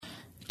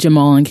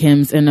Jamal and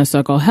Kim's Inner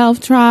Circle Health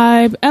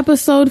Tribe,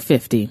 episode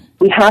 50.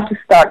 We have to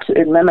start to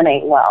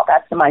eliminate well.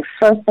 That's my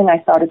first thing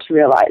I started to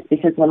realize,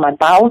 because when my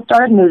bowels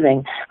started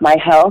moving, my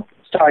health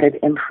started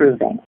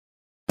improving.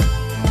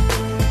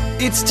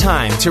 It's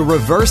time to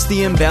reverse the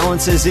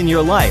imbalances in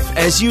your life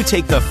as you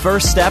take the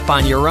first step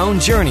on your own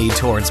journey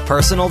towards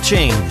personal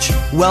change.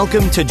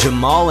 Welcome to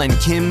Jamal and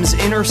Kim's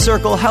Inner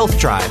Circle Health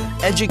Tribe,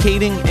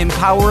 educating,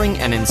 empowering,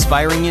 and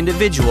inspiring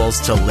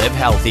individuals to live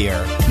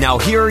healthier. Now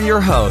here are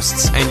your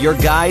hosts and your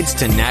guides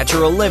to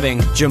natural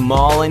living,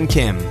 Jamal and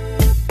Kim.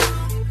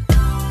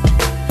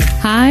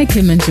 Hi,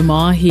 Kim and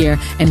Jamal here,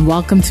 and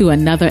welcome to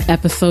another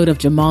episode of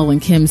Jamal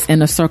and Kim's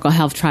Inner Circle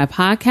Health Tribe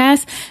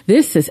podcast.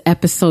 This is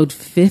episode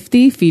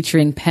 50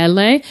 featuring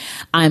Pele.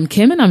 I'm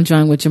Kim and I'm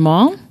joined with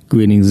Jamal.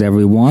 Greetings,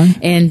 everyone.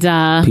 And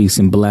peace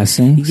and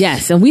blessings.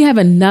 Yes, and we have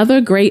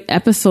another great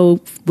episode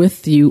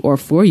with you, or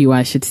for you,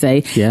 I should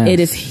say. Yes. It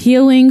is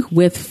Healing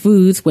with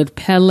Foods with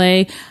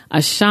Pele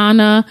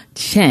Ashana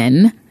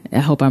Chen. I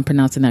hope I'm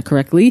pronouncing that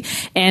correctly.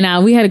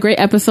 And we had a great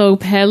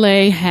episode.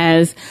 Pele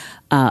has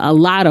a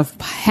lot of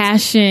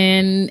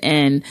passion,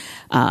 and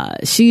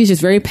she is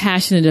just very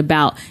passionate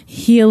about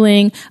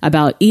healing,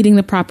 about eating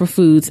the proper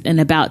foods, and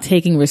about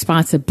taking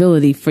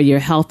responsibility for your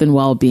health and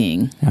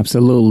well-being.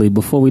 Absolutely.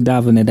 Before we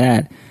dive into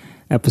that,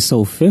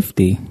 episode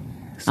 50,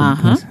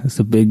 it's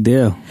a big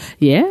deal.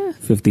 Yeah.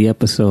 50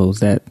 episodes.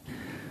 That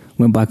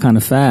went by kind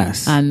of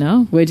fast. I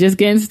know. We're just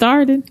getting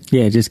started.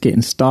 Yeah, just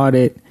getting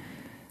started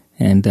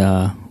and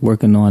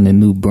working on a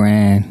new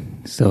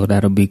brand. So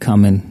that'll be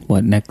coming,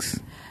 next?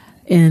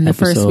 In the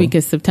first week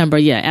of September.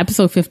 Yeah.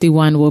 Episode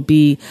 51 will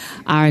be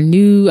our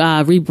new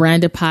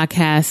rebranded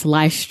podcast,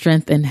 Life,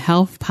 Strength, and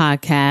Health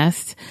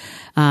podcast.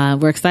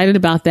 We're excited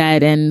about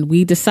that. And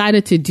we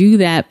decided to do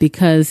that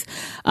because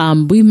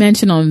we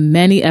mentioned on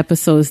many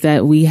episodes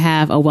that we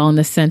have a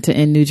wellness center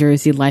in New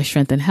Jersey, Life,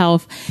 Strength, and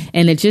Health.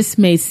 And it just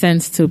made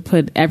sense to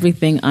put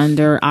everything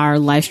under our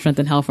Life, Strength,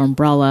 and Health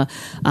umbrella,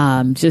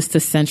 just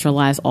to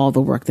centralize all the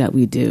work that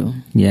we do.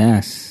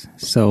 Yes.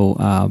 So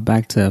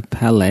back to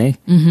Pele.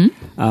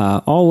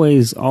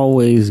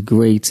 Always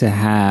great to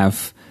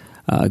have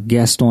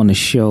guests on the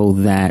show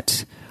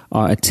that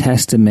are a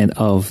testament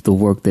of the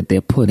work that they're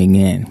putting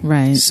in.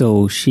 Right.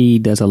 So she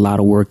does a lot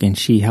of work and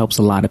she helps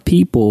a lot of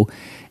people.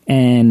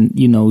 And,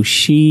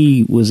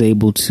 she was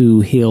able to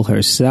heal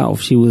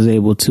herself. She was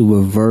able to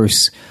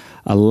reverse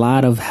a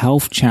lot of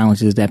health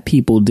challenges that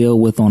people deal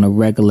with on a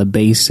regular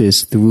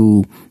basis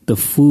through the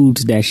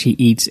foods that she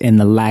eats and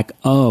the lack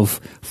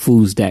of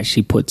foods that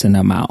she puts in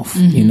her mouth.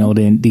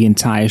 The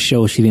entire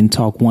show, she didn't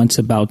talk once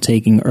about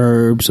taking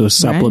herbs or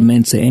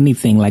supplements or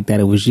anything like that.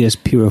 It was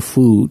just pure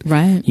food.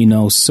 Right.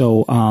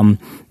 So,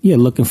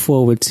 looking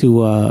forward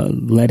to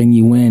letting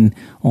you in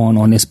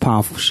on this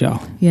powerful show.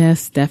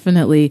 Yes,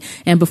 definitely.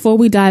 And before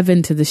we dive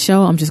into the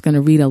show, I'm just going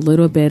to read a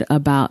little bit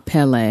about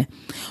Pele.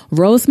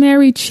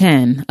 Rosemary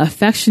Chen,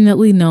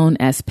 affectionately known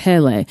as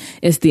Pele,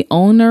 is the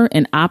owner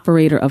and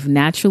operator of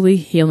Naturally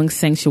Healing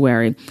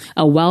Sanctuary,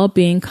 a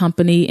well-being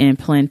company in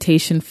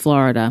Plantation,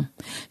 Florida.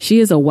 She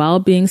is a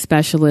well-being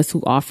specialist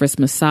who offers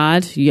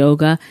massage,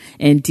 yoga,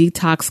 and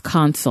detox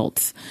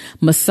consults.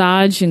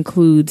 Massage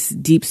includes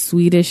deep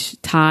Swedish,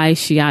 Thai,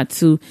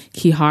 shiatsu,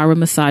 Kihara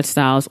massage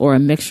styles, or a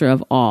mixture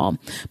of all.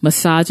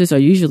 Massages are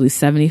usually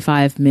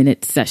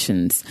 75-minute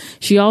sessions.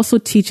 She also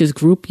teaches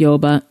group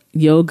yoga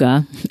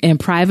and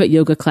private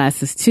yoga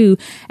classes too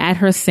at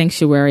her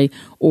sanctuary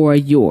or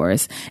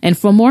yours. And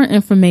for more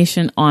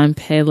information on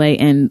Pele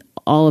and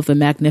all of the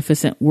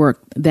magnificent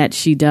work that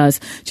she does,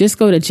 just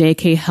go to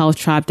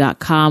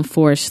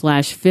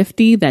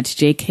jkhealthtribe.com/50. That's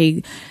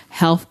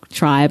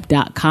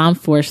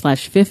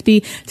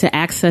jkhealthtribe.com/50 to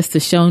access the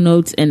show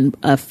notes and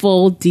a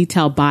full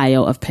detailed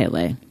bio of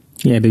Pele.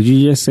 Yeah. Did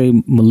you just say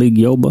Malik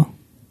Yoba?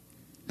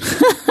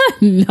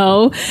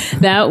 No,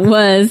 that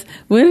was,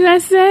 what did I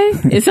say?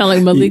 It sounded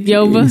like Malik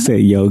Yoba. You said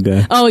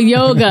yoga. Oh,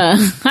 yoga.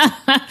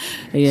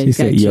 Yeah, she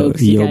said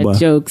jokes. You got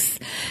jokes.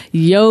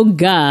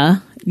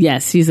 Yoga.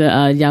 Yes, she's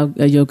a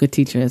yoga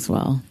teacher as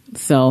well.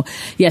 So,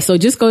 so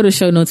just go to the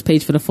show notes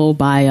page for the full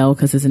bio,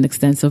 because it's an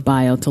extensive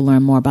bio, to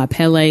learn more about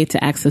Pele,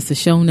 to access the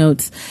show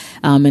notes,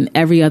 and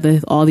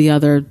all the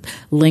other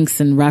links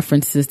and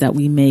references that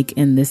we make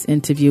in this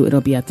interview.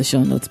 It'll be at the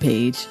show notes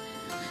page.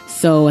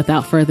 So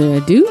without further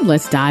ado,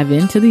 let's dive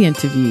into the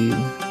interview.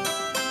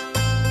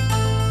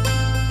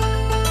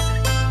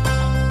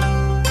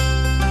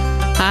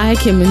 Hi,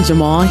 Kim and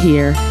Jamal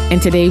here,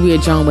 and today we are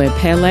joined with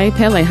Pele.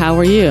 Pele, how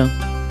are you?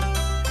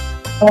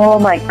 Oh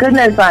my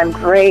goodness, I'm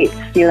great.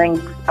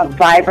 Feeling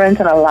vibrant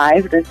and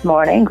alive this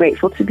morning.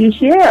 Grateful to be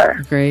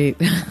here. Great.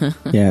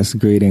 Yes,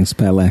 greetings,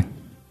 Pele.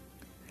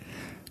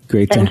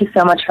 Thank you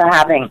so much for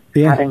having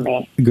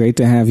me. Great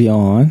to have you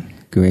on.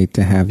 Great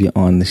to have you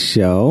on the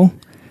show.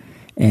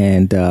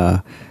 And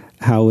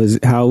how is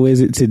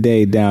it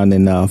today down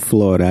in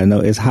Florida? I know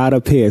it's hot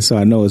up here, so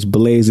I know it's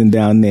blazing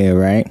down there,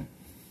 right?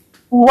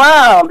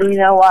 Well, you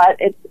know what?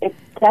 It's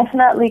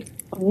definitely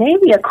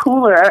maybe a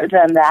cooler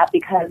than that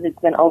because it's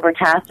been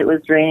overcast. It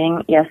was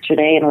raining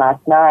yesterday and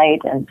last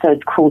night, and so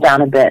it's cooled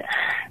down a bit.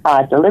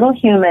 It's a little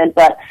humid,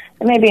 but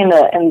maybe in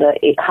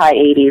the high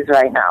 80s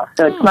right now,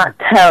 so it's not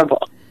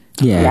terrible.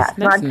 Yeah,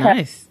 that's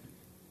nice.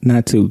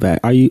 Not too bad.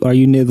 Are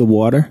you near the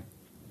water?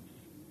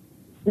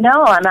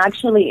 No, I'm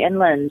actually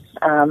inland.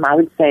 I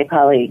would say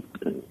probably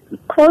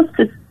close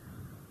to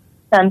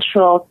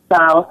central,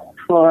 south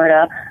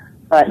Florida,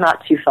 but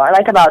not too far.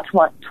 Like about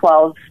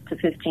 12 to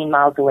 15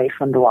 miles away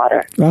from the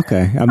water.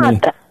 Okay, I mean,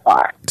 not that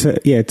far.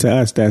 To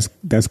us,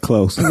 that's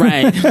close.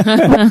 Right.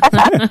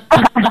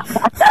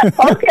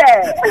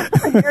 Okay,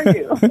 I hear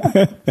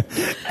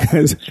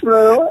you.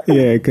 True.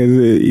 Yeah, because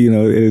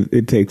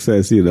it takes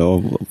us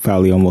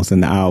probably almost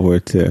an hour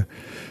to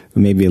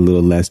maybe a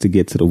little less to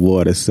get to the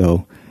water.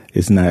 So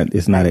it's not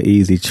an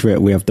easy trip.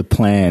 We have to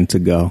plan to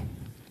go.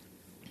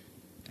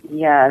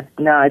 Yes,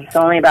 no, it's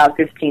only about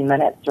 15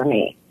 minutes for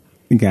me.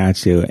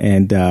 Got you.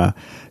 And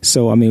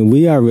so, I mean,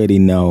 we already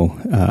know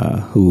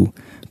who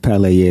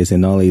Pele is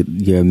and all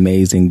your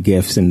amazing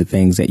gifts and the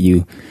things that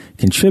you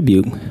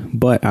contribute,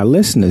 but our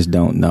listeners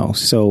don't know.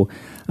 So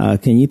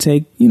can you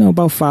take,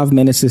 about 5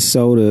 minutes or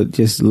so to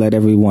just let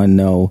everyone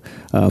know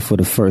for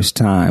the first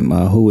time,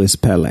 who is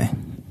Pele?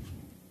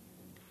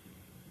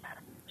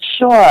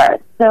 Sure.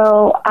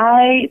 So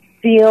I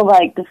feel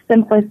like the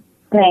simplest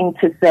thing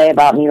to say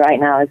about me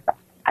right now is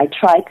I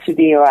try to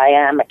be, or I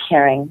am, a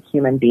caring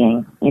human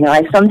being.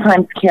 I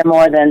sometimes care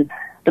more than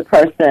the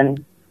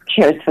person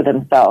cares for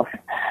themselves.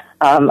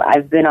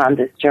 I've been on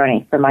this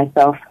journey for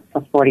myself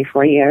for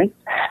 44 years.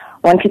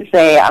 One could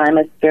say I'm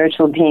a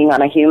spiritual being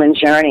on a human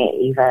journey,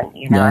 even.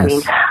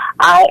 Yes.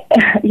 I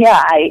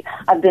mean,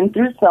 I've been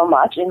through so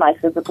much in my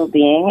physical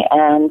being,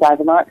 and I've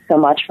learned so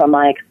much from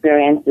my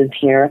experiences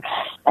here.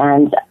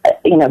 And,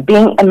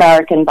 being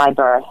American by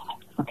birth,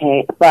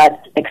 okay,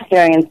 but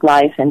experienced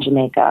life in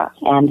Jamaica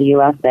and the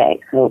USA.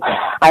 So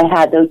I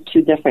had those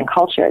two different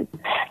cultures.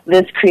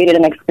 This created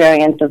an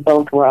experience of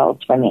both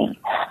worlds for me.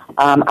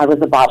 I was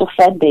a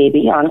bottle-fed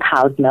baby on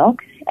cow's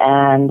milk,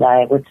 and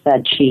I was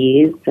fed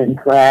cheese and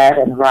bread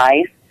and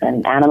rice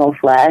and animal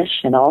flesh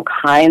and all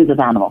kinds of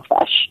animal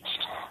flesh.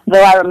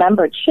 Though I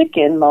remember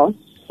chicken most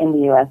in the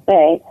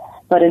USA,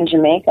 but in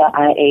Jamaica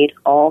I ate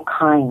all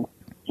kinds,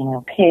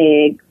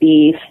 pig,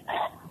 beef,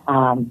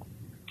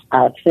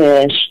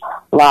 fish,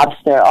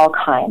 lobster, all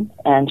kinds,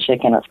 and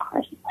chicken, of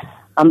course.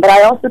 But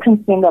I also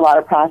consumed a lot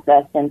of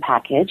processed and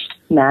packaged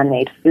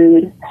man-made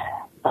food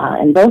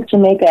in both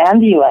Jamaica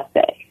and the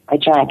USA. I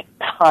drank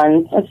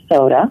tons of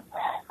soda.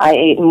 I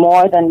ate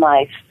more than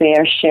my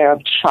fair share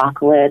of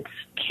chocolate,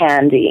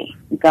 candy,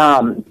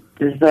 gum,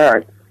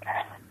 desserts.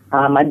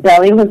 My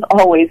belly was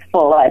always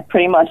full. I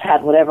pretty much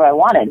had whatever I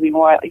wanted. We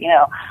were,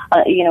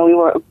 we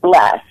were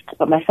blessed.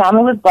 But my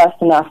family was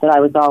blessed enough that I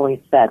was always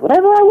fed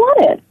whatever I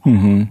wanted.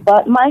 Mm-hmm.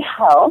 But my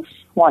health,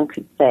 one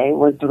could say,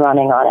 was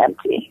running on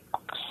empty.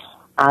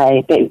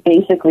 I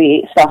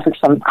basically suffered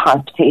from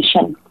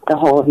constipation the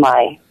whole of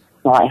my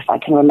life. I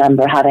can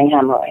remember having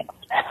hemorrhoids.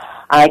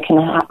 I can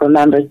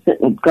remember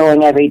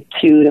going every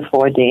 2 to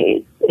 4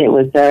 days. It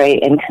was very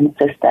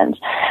inconsistent.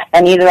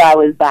 And either I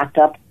was backed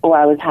up or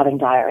I was having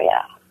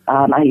diarrhea.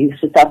 I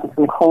used to suffer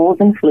from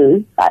colds and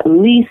flus at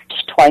least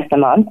twice a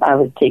month. I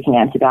was taking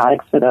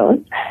antibiotics for those.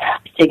 I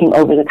was taking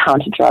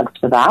over-the-counter drugs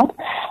for that.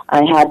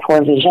 I had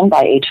poor vision.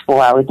 By age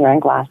 4, I was wearing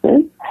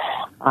glasses.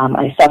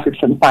 I suffered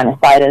from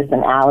sinusitis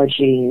and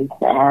allergies,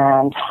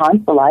 and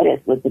tonsillitis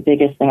was the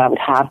biggest thing I would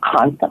have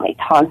constantly.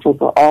 Tonsils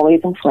were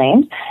always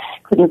inflamed.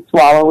 Couldn't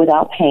swallow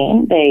without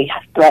pain. They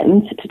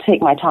threatened to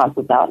take my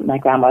tonsils out. My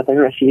grandmother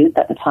refused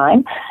at the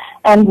time,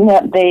 and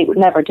they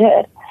never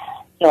did.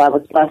 So I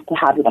was blessed to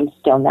have them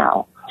still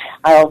now.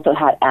 I also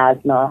had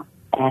asthma.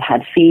 I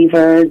had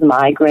fevers,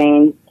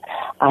 migraines.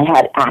 I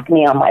had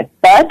acne on my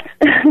butt,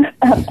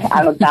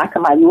 on the back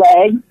of my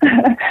legs,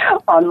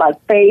 on my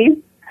face.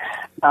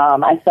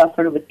 I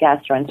suffered with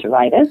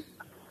gastroenteritis.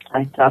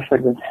 I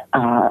suffered with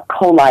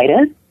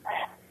colitis.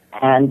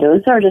 And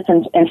those are just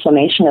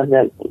inflammation of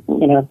the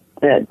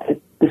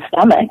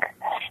stomach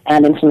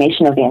and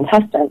inflammation of the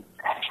intestines.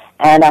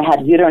 And I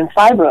had uterine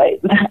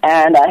fibroids,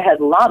 and I had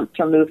lumps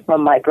removed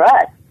from my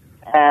breast.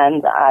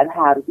 And I've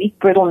had weak,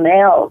 brittle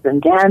nails,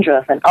 and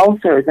dandruff, and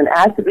ulcers, and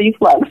acid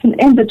reflux, and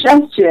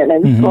indigestion,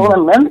 and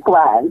swollen lymph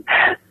glands,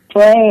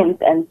 sprains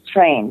and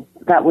strains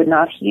that would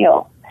not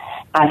heal.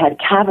 I had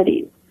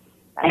cavities.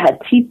 I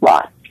had teeth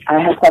loss. I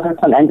had suffered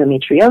from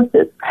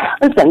endometriosis.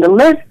 Listen, the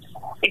list,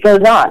 it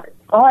goes on.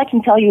 All I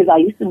can tell you is I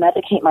used to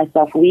medicate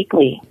myself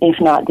weekly, if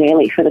not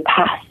daily, for the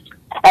past,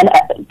 and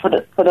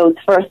for those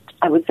first,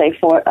 I would say,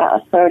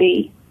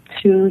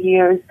 32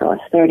 years or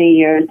 30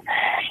 years.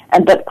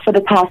 But for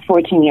the past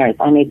 14 years,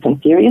 I made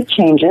some serious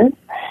changes,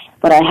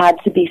 but I had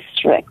to be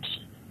strict.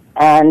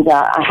 And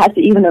I had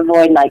to even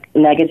avoid,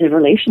 negative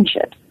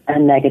relationships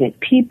and negative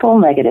people,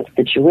 negative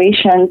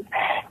situations.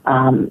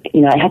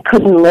 I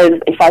couldn't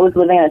live, if I was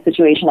living in a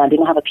situation I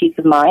didn't have a peace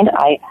of mind,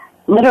 I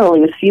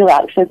literally would feel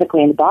that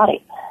physically in the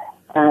body.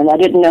 And I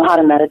didn't know how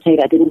to meditate.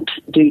 I didn't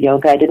do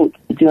yoga. I didn't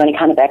do any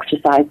kind of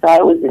exercise. So I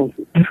was in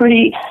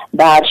pretty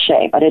bad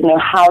shape. I didn't know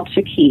how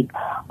to keep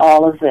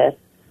all of this,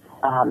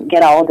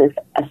 get all of this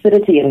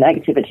acidity and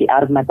negativity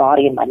out of my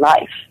body and my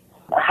life.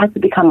 I had to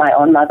become my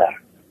own mother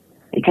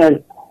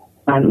because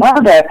my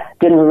mother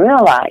didn't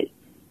realize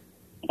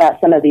that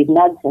some of these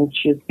medicines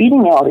she was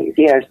feeding me all these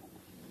years,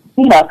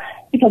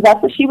 because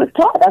that's what she was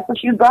taught. That's what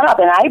she was brought up.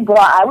 And I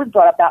was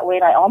brought up that way,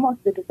 and I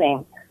almost did the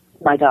same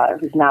with my daughter,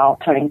 who's now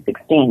turning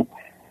 16.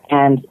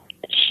 And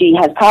she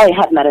has probably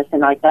had medicine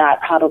like that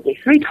probably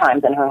 3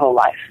 times in her whole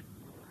life.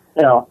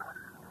 So,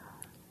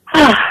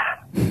 I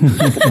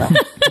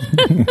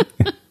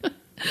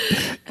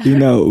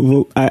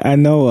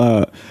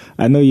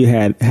know you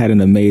had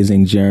an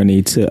amazing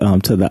journey to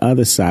the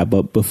other side,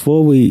 but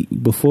before we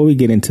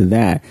get into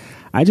that,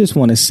 I just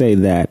want to say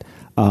that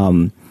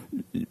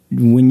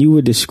when you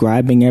were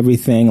describing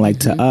everything, like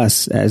to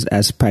us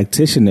as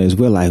practitioners,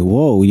 we're like,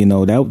 whoa,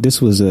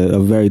 this was a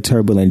very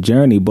turbulent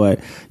journey. But,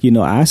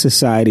 our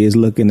society is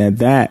looking at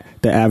that,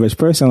 the average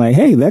person, like,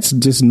 hey, that's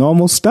just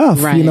normal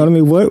stuff. Right. You know what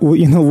I mean?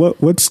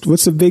 What's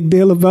the big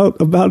deal about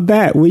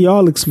that? We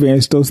all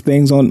experience those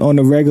things on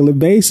a regular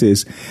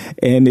basis.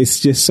 And it's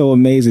just so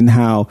amazing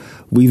how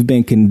we've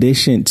been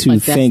conditioned to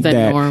think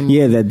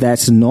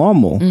that's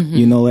normal.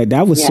 Mm-hmm. Like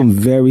that was some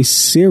very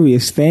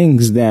serious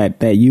things that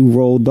you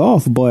rolled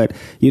off. But,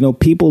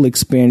 people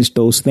experience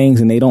those things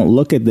and they don't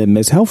look at them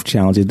as health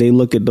challenges. They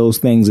look at those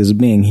things as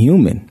being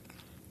human.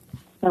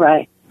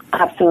 Right.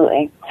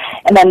 Absolutely.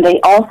 And then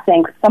they all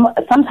think,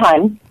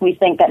 sometimes we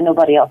think that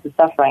nobody else is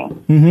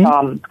suffering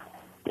from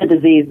the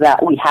disease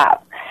that we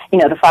have.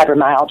 The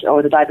fibromyalgia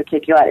or the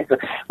diverticulitis.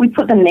 We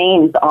put the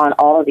names on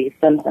all of these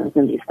symptoms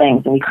and these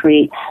things, and we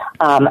create,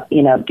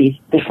 these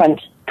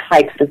different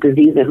types of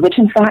diseases, which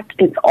in fact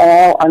is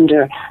all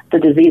under the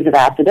disease of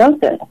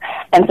acidosis.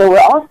 And so we're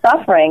all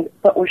suffering,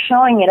 but we're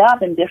showing it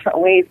up in different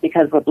ways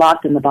because we're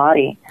blocked in the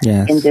body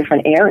in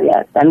different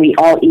areas. And we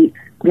all eat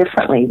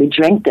differently, we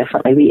drink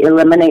differently, we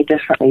eliminate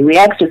differently, we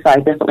exercise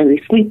differently, we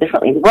sleep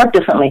differently, we work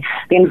differently.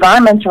 The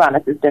environment around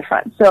us is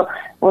different. So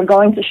we're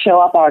going to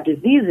show up our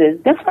diseases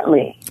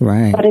differently.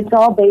 Right. But it's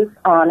all based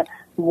on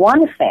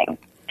one thing.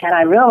 And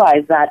I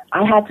realized that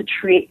I had to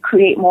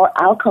create more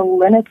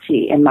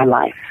alkalinity in my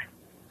life.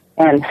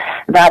 And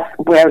that's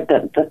where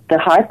the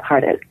hard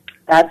part is.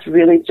 That's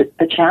really just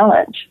the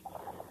challenge.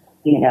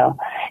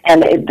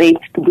 And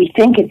we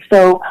think it's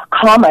so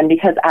common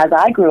because as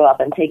I grew up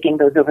and taking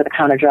those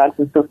over-the-counter drugs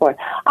and so forth,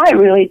 I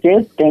really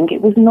did think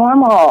it was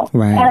normal.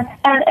 Right.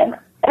 And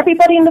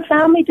everybody in the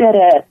family did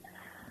it.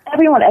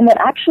 Everyone. And then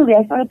actually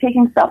I started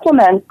taking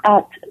supplements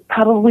at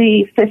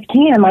probably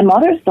 15 and my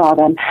mother saw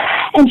them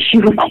and she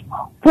was like,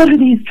 what are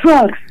these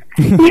drugs?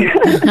 I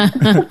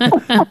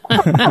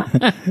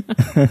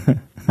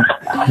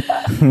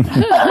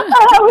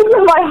was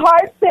in my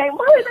heart saying,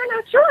 why are they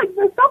not drugs?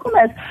 They're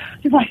supplements.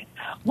 She's like,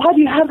 why do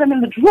you have them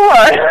in the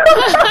drawer?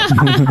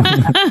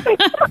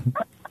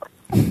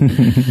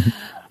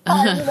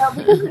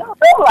 Because you don't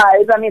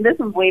realize, this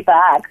was way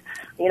back,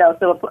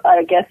 so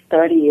I guess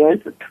 30 years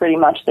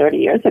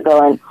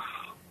ago, and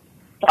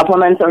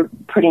supplements are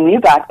pretty new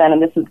back then,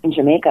 and this was in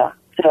Jamaica.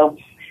 So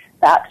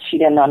that, she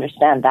didn't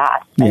understand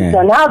that. Yeah. And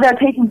so now they're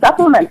taking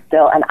supplements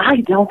still, and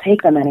I don't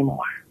take them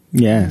anymore.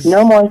 Yes.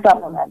 No more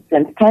supplements.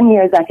 Since 10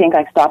 years, I think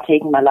I stopped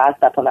taking my last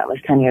supplement was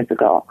 10 years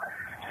ago.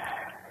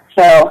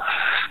 So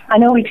I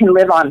know we can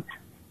live on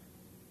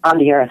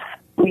the earth.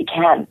 We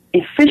can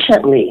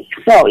efficiently.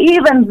 So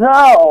even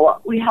though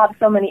we have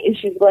so many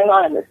issues going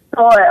on in the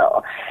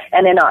soil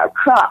and in our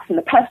crops and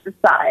the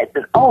pesticides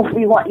and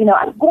we want,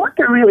 I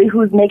wonder really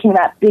who's making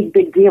that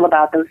big deal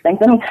about those things.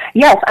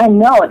 Yes, I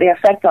know they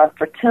affect our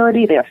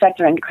fertility, they affect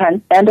our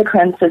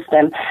endocrine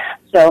system.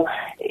 So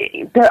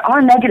there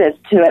are negatives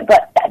to it,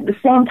 but at the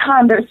same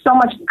time, there's so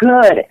much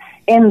good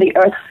in the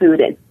earth food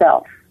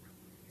itself.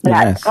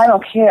 That I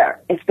don't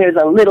care if there's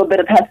a little bit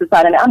of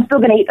pesticide in it. I'm still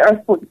going to eat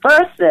earth food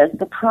versus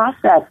the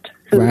processed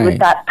food with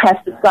that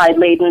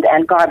pesticide-laden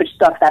and garbage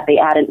stuff that they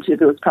add into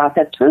those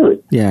processed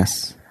foods.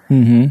 Yes.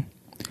 Mm-hmm.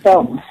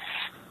 So,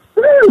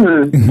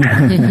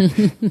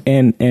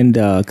 and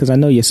because I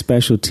know your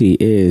specialty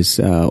is,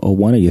 or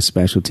one of your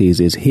specialties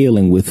is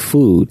healing with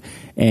food,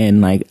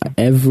 and like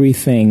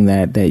everything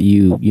that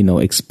you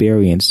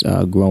experienced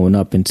growing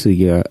up into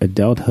your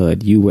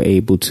adulthood, you were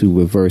able to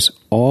reverse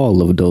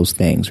all of those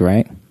things,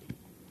 right?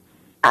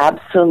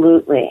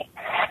 Absolutely.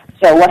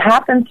 So what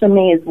happens to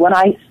me is when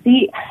I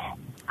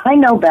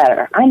know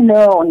better. I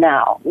know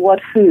now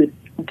what foods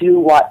do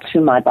what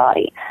to my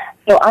body.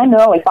 So I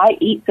know if I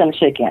eat some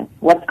chicken,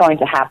 what's going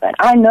to happen.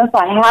 I know if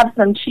I have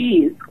some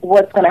cheese,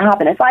 what's going to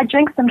happen. If I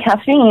drink some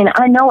caffeine,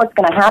 I know what's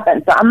going to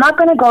happen. So I'm not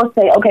going to go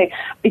say, okay,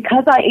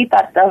 because I ate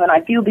that stuff and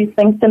I feel these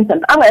symptoms,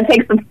 I'm going to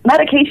take some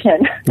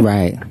medication.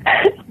 Right.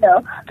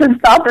 To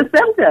stop the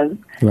symptoms.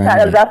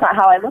 Right. That's not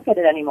how I look at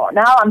it anymore.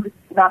 Now I'm just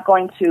not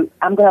going to,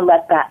 I'm going to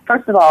let that,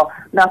 first of all,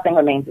 nothing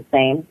remains the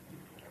same.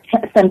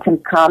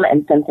 Symptoms come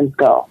and symptoms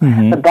go.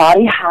 Mm-hmm. The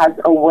body has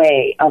a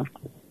way of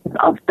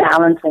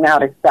balancing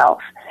out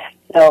itself.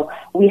 So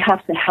we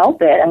have to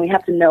help it, and we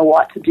have to know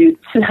what to do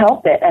to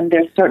help it. And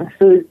there's certain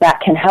foods that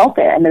can help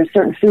it, and there's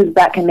certain foods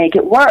that can make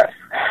it worse.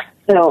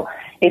 So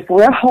if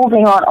we're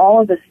holding on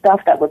all of the stuff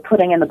that we're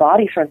putting in the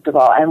body, first of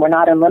all, and we're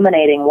not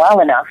eliminating well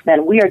enough,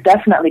 then we are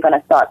definitely going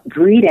to start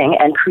breeding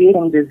and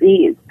creating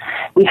disease.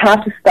 We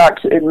have to start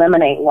to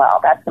eliminate well.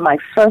 That's my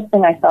first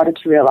thing I started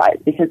to realize,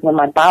 because when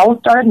my bowels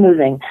started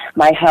moving,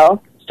 my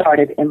health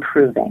started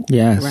improving.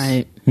 Yes.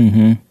 Right.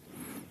 Mm-hmm.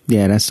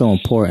 Yeah, that's so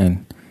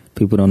important.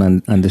 People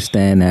don't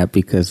understand that,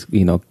 because,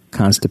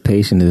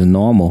 constipation is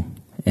normal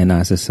in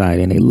our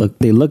society, and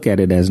they look at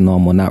it as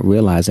normal, not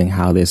realizing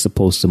how they're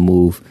supposed to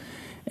move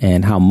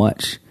and how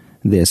much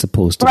they're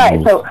supposed to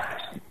move. Right. So,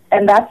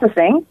 and that's the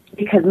thing,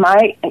 because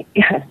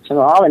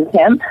Jamal and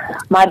Kim,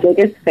 my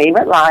biggest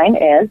favorite line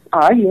is,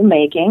 are you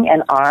making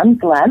an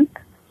arm's length?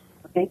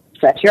 Okay,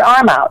 stretch your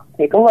arm out.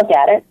 Take a look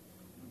at it.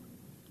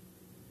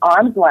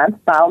 Arm's length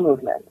bowel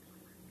movement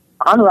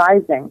on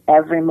rising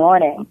every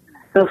morning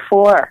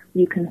before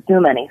you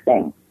consume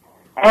anything.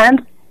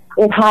 And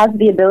it has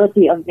the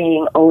ability of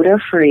being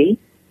odor-free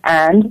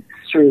and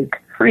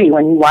streak-free.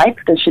 When you wipe,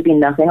 there should be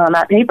nothing on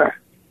that paper.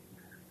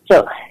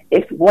 So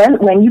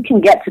when you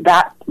can get to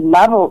that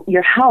level,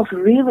 your health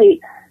really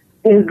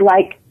is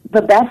like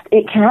the best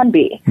it can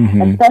be,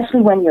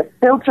 especially when you're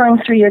filtering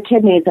through your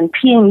kidneys and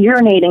peeing,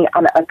 urinating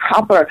on at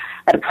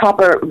a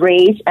proper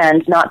rate,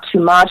 and not too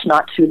much,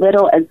 not too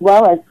little, as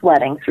well as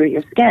sweating through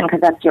your skin,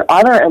 because that's your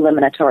other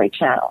eliminatory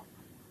channel.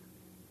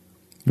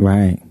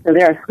 Right. So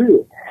there are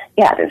three.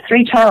 Yeah, there's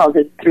three channels.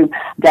 It's through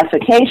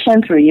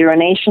defecation, through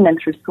urination, and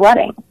through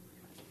sweating.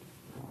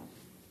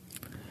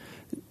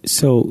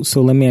 So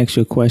let me ask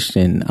you a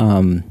question.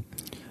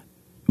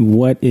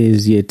 What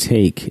is your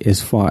take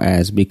as far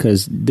as,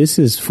 because this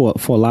is for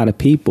a lot of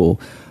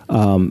people,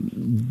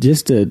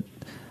 just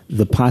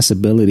the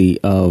possibility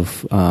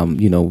of,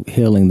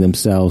 healing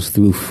themselves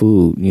through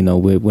food.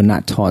 We're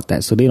not taught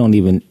that, so they don't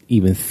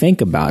even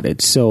think about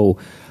it. So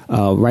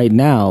right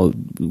now,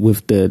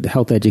 with the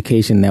health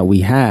education that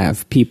we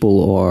have,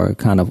 people are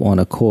kind of on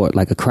a course,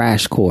 like a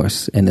crash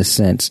course in a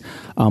sense.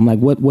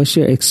 What's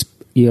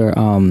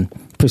your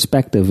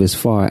perspective as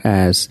far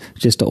as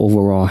just the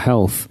overall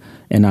health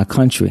in our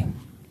country?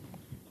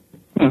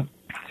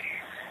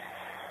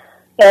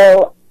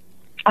 So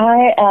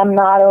I am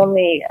not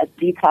only a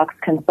detox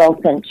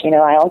consultant,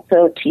 I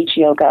also teach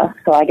yoga,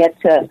 so I get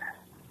to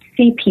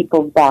see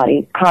people's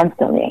bodies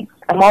constantly.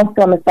 I'm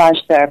also a massage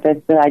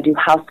therapist, but I do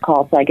house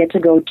calls, so I get to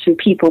go to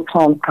people's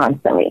homes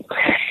constantly.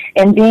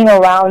 And being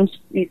around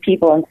these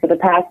people, and for the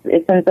past,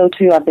 since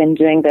 2002, I've been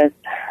doing this,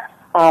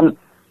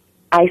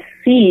 I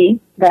see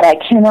that I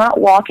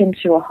cannot walk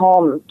into a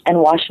home and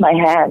wash my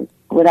hands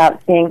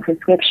without seeing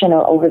prescription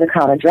or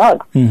over-the-counter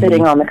drugs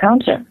sitting on the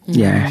counter.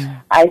 Yeah.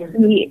 I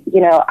see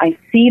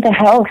the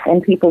health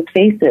in people's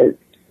faces,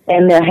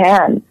 in their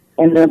hands,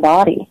 in their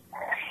body.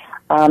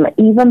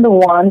 Even the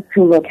ones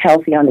who look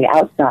healthy on the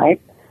outside,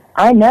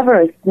 I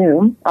never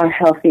assume are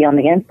healthy on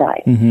the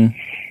inside.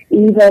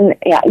 Even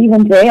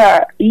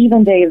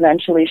they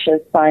eventually show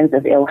signs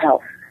of ill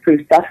health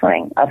through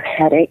suffering of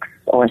headaches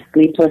or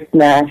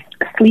sleeplessness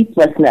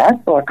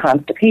or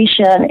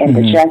constipation,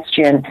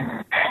 indigestion.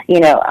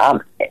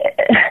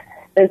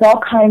 There's all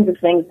kinds of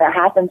things that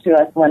happen to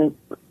us when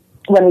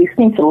we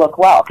seem to look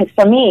well. Because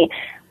for me,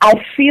 I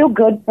feel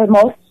good for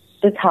most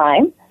of the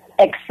time,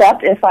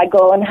 except if I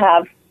go and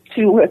have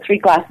 2 or 3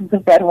 glasses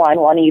of red wine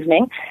one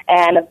evening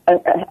and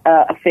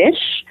a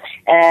fish,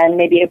 and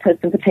maybe I put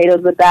some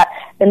potatoes with that.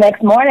 The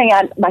next morning,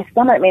 my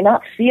stomach may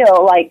not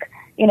feel like,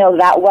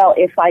 that well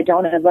if I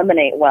don't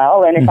eliminate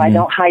well, and if I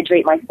don't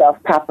hydrate myself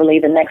properly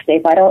the next day,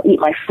 if I don't eat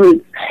my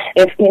fruits,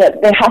 there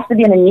has to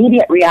be an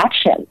immediate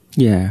reaction.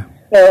 Yeah.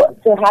 So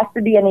there has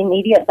to be an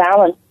immediate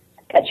balance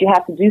that you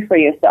have to do for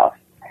yourself.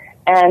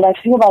 And I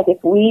feel like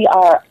if we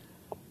are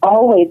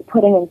always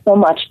putting in so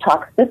much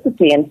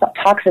toxicity and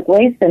toxic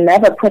waste and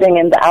never putting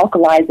in the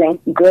alkalizing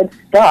good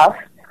stuff,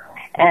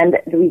 and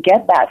we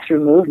get that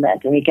through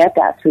movement, and we get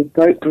that through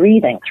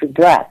breathing, through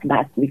breath,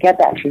 we get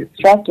that through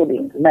stress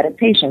relief,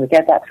 meditation, we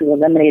get that through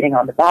eliminating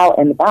in the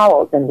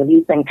bowels and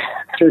releasing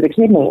through the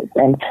kidneys.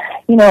 And,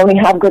 we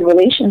have good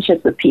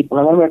relationships with people,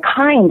 and when we're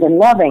kind and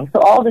loving, so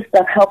all this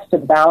stuff helps to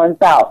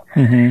balance out.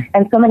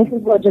 And so many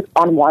people are just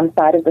on one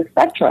side of the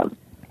spectrum.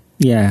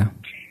 Yeah.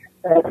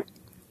 So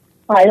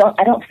I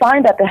don't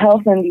find that the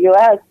health in the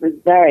U.S. is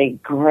very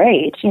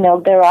great.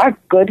 There are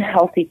good,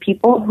 healthy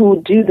people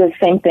who do the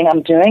same thing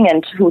I'm doing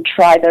and who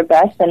try their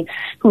best and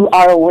who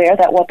are aware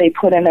that what they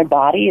put in their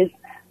body is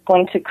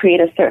going to create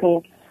a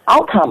certain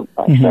outcome,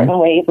 a certain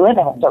way of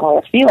living, a certain way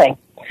of feeling.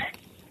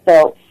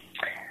 So,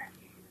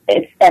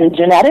 and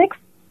genetics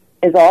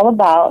is all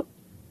about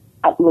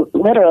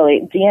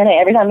literally DNA.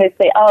 Every time they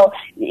say,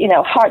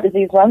 heart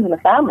disease runs in the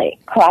family,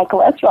 high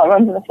cholesterol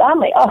runs in the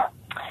family,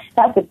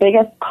 that's the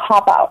biggest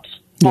cop-out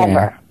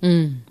ever.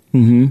 And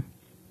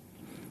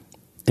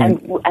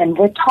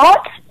we're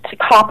taught to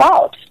cop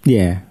out.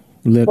 Yeah,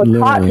 we're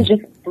taught to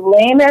just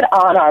blame it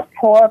on our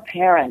poor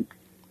parents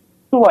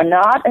who are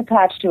not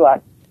attached to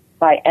us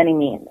by any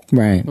means.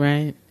 Right.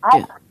 Right.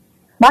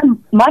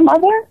 My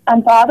mother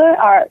and father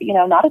are,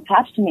 not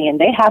attached to me, and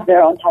they have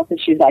their own health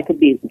issues I could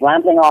be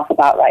rambling off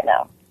about right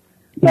now.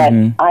 But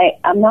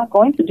I'm not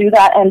going to do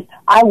that. And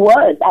I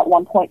was at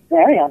one point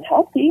very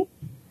unhealthy.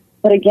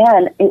 But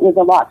again, it was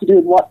a lot to do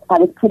with what I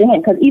was putting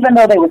in. Because even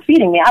though they were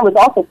feeding me, I was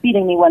also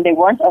feeding me when they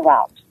weren't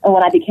around. And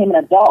when I became an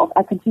adult,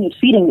 I continued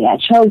feeding me. I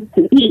chose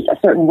to eat a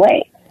certain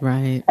way.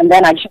 Right. And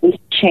then I chose to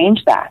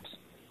change that.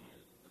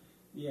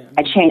 Yeah.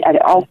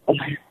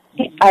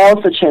 I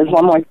also chose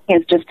one more thing,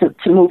 is just to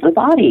move the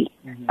body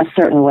a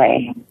certain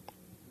way.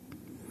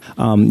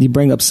 You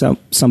bring up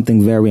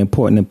something very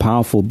important and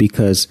powerful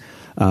because,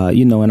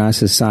 in our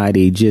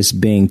society,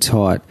 just being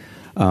taught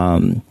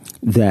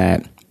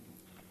that,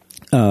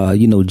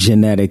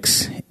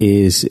 genetics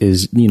is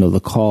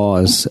the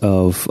cause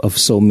of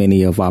so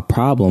many of our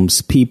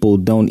problems. People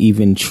don't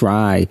even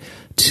try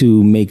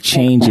to make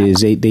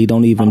changes. They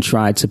don't even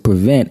try to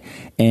prevent.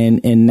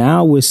 And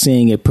now we're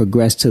seeing it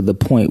progress to the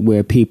point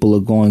where people are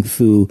going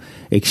through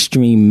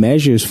extreme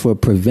measures for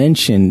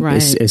prevention,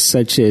 right. as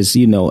such as,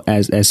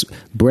 as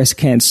breast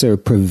cancer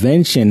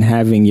prevention,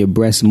 having your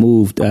breast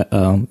removed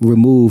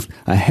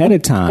ahead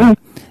of time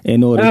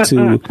in order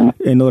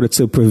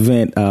to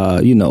prevent,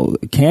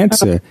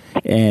 cancer.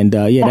 And,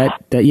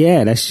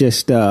 that's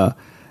just,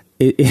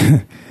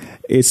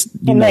 it's,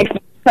 it makes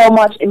me so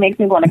much. It makes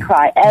me want to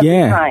cry every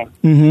time.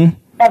 Mm-hmm.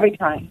 Every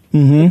time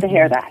to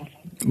hear that.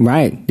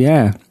 Right.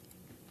 Yeah.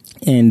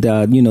 And,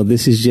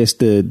 this is just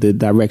the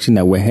direction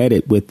that we're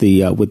headed with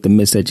the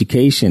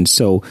miseducation.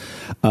 So,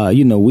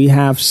 we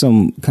have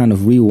some kind of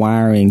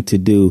rewiring to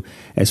do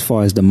as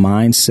far as the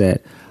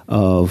mindset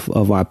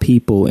of our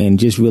people, and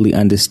just really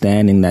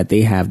understanding that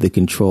they have the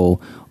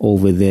control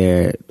over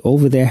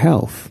their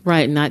health.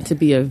 Right. Not to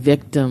be a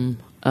victim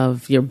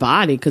of your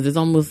body, because it's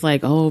almost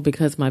like,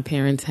 because my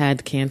parents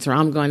had cancer,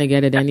 I'm going to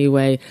get it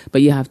anyway.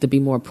 But you have to be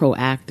more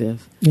proactive.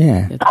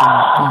 Yeah.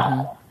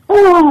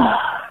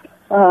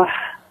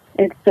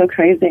 It's so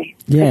crazy.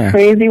 Yeah. It's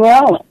crazy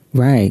world.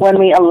 Right. When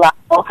we allow,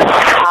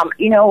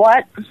 you know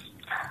what?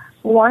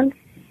 Once,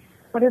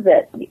 what is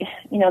it?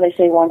 They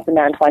say once a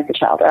man, twice a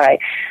child. All right.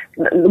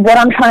 What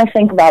I'm trying to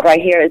think about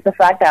right here is the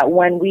fact that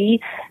when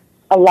we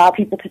allow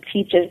people to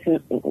teach us,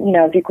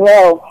 to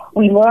grow,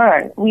 we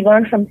learn. We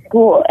learn from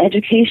school.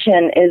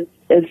 Education is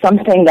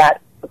something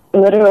that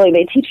literally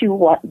they teach you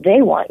what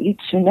they want you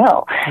to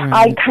know. Mm-hmm.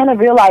 I kind of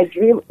realized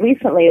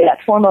recently that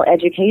formal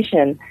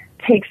education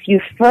takes you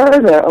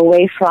further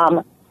away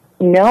from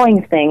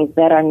knowing things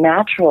that are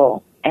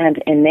natural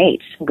and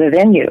innate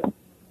within you.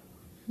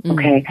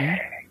 Okay?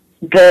 Mm-hmm.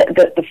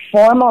 The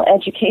formal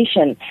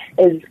education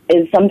is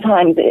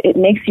sometimes it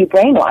makes you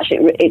brainwash.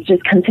 It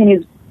just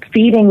continues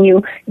feeding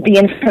you the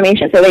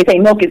information. So they say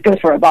milk is good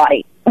for a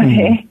body.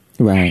 Okay?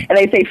 Mm-hmm. Right. And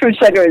they say fruit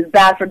sugar is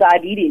bad for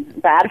diabetes,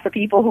 bad for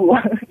people who,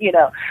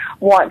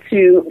 want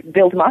to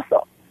build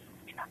muscle.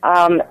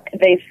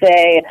 They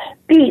say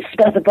beef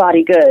does the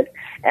body good.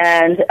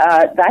 And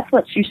that's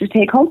what you should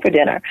take home for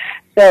dinner.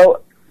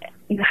 So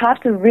you have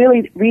to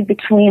really read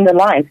between the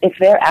lines. If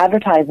they're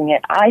advertising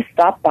it, I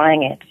stop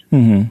buying it.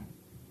 Mm-hmm.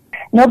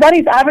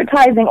 Nobody's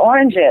advertising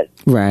oranges.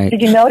 Right.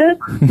 Did you notice?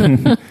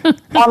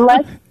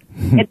 Unless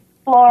it's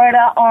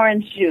Florida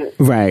orange juice.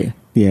 Right.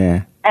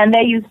 Yeah. And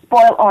they use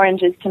spoiled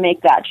oranges to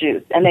make that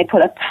juice. And they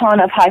put a ton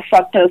of high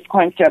fructose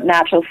corn syrup,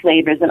 natural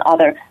flavors, and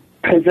other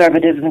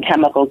preservatives and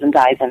chemicals and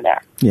dyes in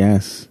there.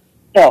 Yes.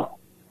 So,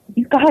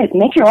 you guys,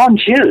 make your own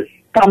juice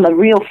from the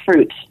real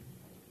fruit.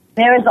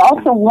 There is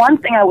also one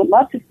thing I would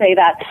love to say,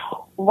 that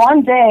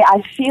one day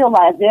I feel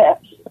as if,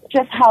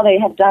 just how they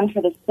have done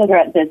for the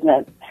cigarette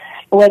business,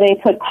 where they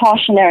put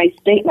cautionary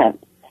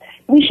statements,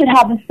 we should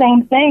have the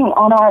same thing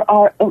on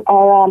our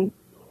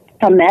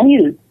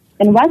menus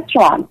in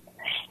restaurants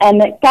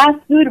and the fast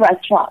food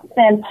restaurants.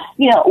 And,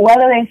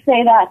 whether they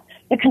say that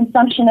the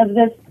consumption of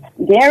this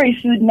dairy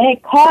food may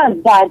cause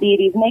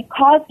diabetes, may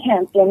cause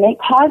cancer, may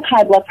cause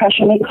high blood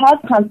pressure, may cause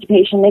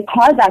constipation, may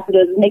cause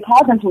acidosis, may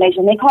cause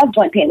inflammation, may cause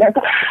joint pain.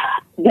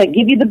 They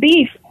give you the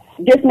beef.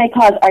 This may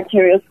cause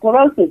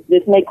arteriosclerosis.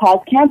 This may cause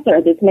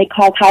cancer. This may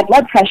cause high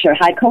blood pressure,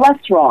 high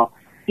cholesterol.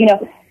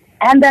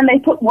 And then they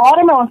put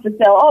watermelons for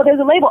sale. Oh, there's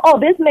a label. Oh,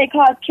 this may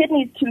cause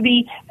kidneys to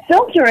be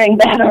filtering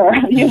better,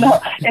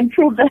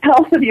 improve the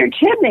health of your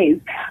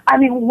kidneys. I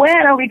mean, when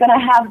are we going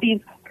to have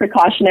these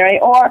precautionary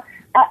or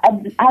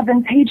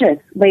advantageous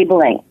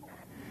labeling?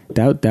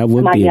 That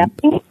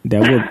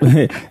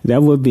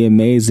would be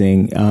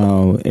amazing.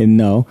 And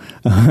no,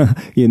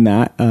 you're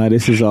not.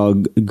 This is all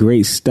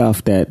great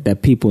stuff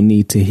that people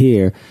need to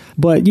hear.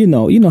 But you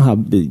know how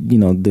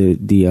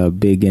the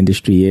big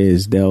industry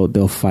is.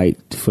 They'll fight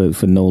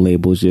for no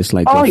labels, just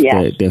like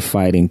they're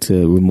fighting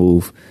to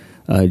remove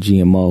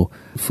GMO,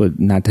 for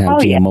not to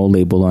have GMO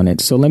label on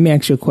it. So let me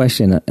ask you a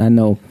question. I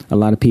know a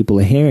lot of people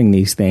are hearing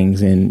these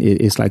things, and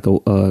it's like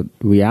a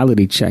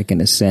reality check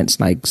in a sense.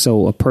 Like,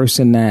 so a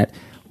person that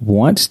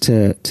wants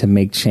to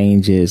make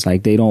changes,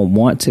 like they don't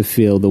want to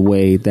feel the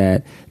way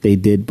that they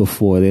did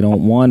before. They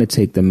don't want to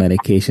take the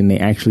medication. They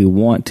actually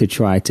want to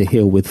try to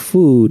heal with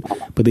food,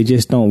 but they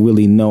just don't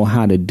really know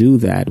how to do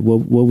that.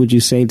 What would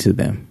you say to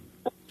them?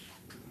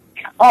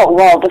 Oh,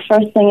 well, the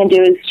first thing to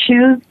do is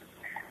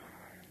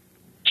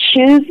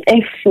choose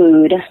a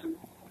food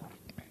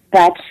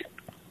that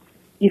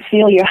you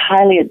feel you're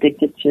highly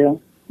addicted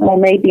to. Or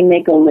maybe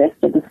make a list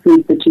of the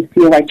foods that you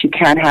feel like you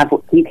can't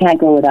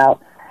go without.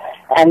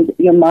 And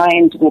your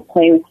mind will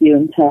play with you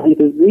and tell you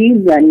the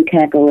reason you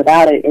can't go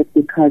without it is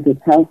because it's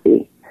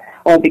healthy,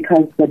 or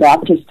because the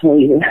doctors told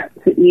you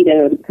to eat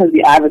it, or because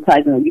the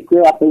advertisement, you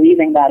grew up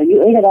believing that, or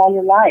you ate it all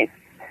your life.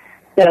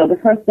 So the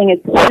first thing is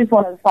choose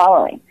one of the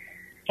following: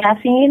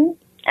 caffeine,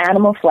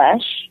 animal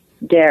flesh,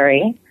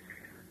 dairy,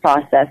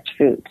 processed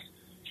foods.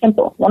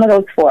 Simple. One of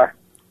those four.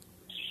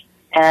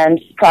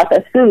 And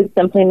processed food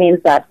simply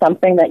means that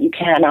something that you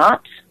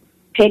cannot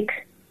pick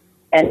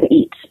and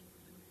eat.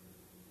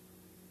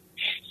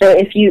 So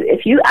if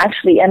you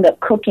actually end up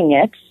cooking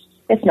it,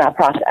 it's not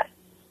processed.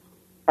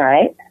 All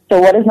right? So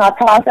what is not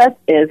processed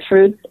is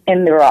fruits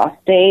in the raw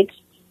state,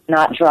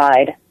 not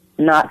dried,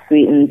 not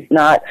sweetened,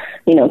 not,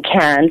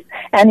 canned,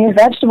 and your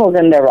vegetables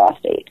in their raw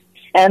state.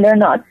 And their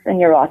nuts in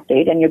your raw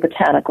state, and your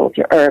botanicals,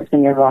 your herbs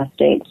in your raw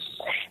state.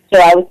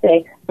 So I would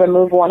say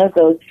remove one of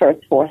those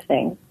first four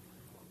things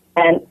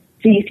and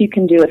see if you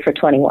can do it for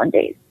 21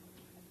 days.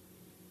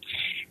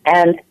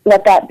 And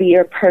let that be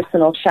your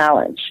personal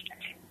challenge.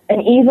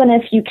 And even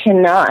if you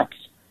cannot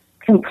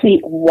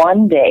complete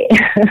one day,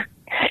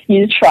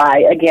 you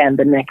try again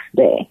the next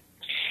day.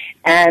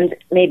 And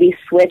maybe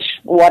switch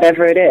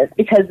whatever it is.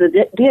 Because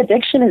the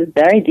addiction is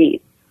very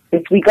deep.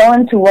 If we go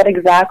into what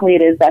exactly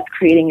it is that's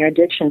creating your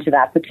addiction to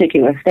that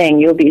particular thing,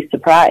 you'll be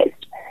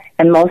surprised.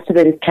 And most of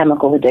it is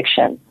chemical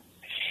addiction.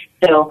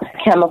 So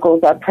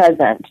chemicals are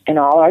present in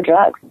all our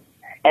drugs.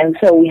 And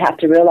so we have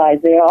to realize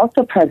they are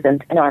also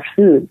present in our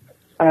foods.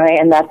 All right?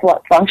 And that's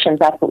what functions,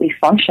 that's what we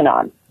function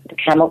on. The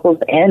chemicals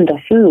in the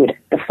food,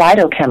 the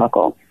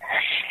phytochemicals.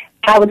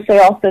 I would say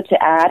also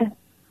to add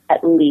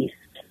at least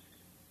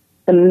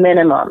the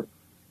minimum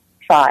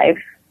 5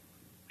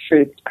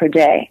 fruits per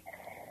day.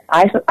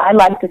 I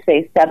like to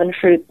say 7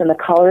 fruits in the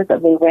colors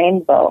of the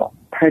rainbow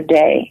per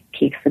day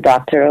keeps the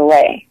doctor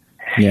away.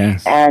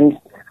 Yes. And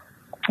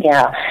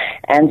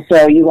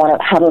so you want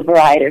to have a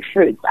variety of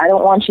fruits. I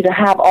don't want you to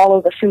have all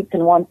of the fruits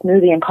in one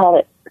smoothie and call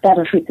it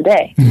 7 fruits a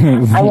day.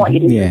 I want you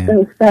to use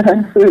those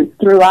 7 fruits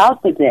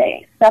throughout the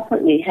day,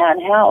 separately,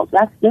 handheld.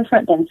 That's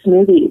different than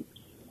smoothies.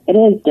 It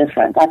is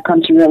different. I've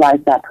come to realize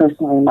that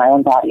personally in my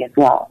own body as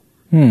well.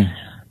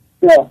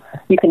 So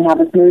you can have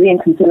a smoothie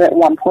and consider it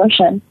one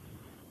portion,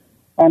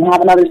 and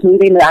have another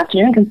smoothie in the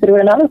afternoon and consider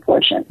it another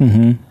portion.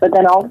 But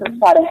then also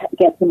try to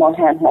get some more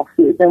handheld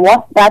foods. And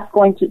what that's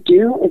going to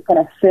do is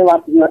going to fill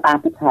up your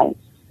appetite,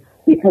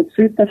 because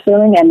fruits are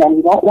filling, and then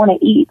you don't want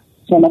to eat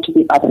so much of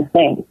the other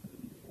things.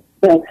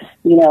 So,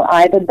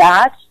 either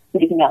that,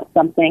 taking out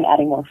something,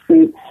 adding more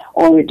fruit,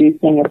 or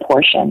reducing your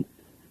portion,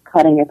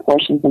 cutting your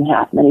portions in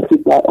half. Many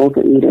people are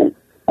overeaters,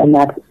 and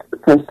that's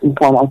first and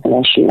foremost an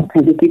issue.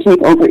 Because if you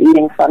take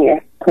overeating from your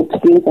cooked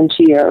foods into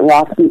your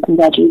raw fruits and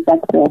veggies,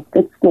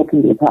 that still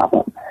can be a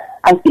problem.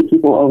 I see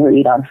people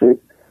overeat on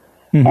fruits,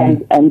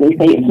 and they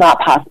say it's not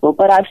possible,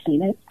 but I've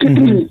seen it.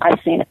 I've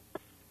seen it.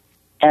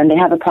 And they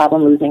have a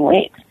problem losing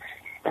weight.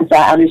 And so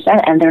I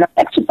understand, and they're not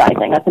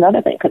exercising. That's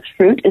another thing, because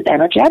fruit is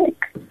energetic.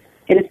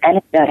 It is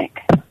energetic.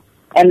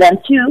 And then,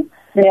 2,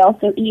 they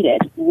also eat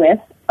it with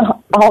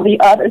all the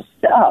other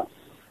stuff.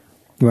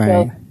 Right.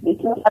 So they're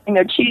still having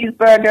their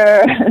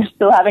cheeseburger,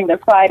 still having their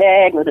fried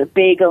egg with a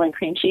bagel and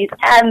cream cheese,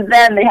 and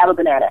then they have a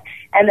banana,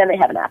 and then they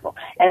have an apple,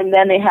 and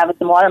then they have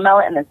some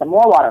watermelon, and then some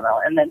more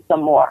watermelon, and then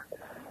some more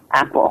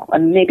apple,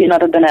 and maybe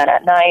another banana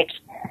at night,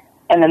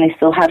 and then they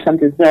still have some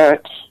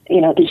dessert.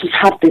 They just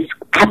have this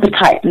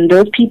appetite. And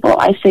those people,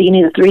 I say you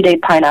need a 3-day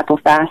pineapple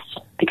fast,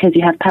 because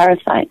you have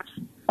parasites.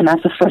 And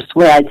that's the first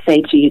way I'd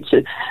say to you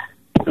to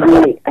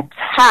really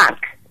attack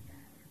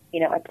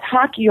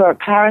your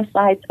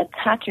parasites,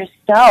 attack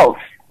yourself,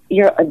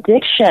 your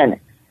addiction.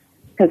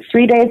 Because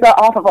 3 days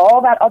off of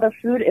all that other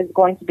food is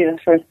going to be the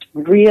first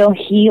real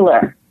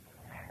healer.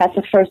 That's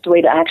the first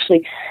way to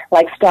actually,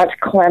 start to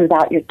cleanse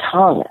out your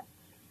tongue.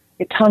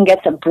 Your tongue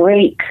gets a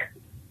break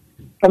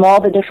from all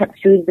the different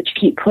foods that you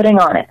keep putting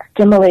on it,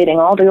 stimulating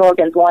all the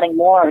organs, wanting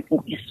more.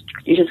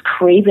 You're just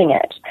craving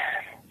it.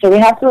 So we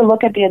have to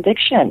look at the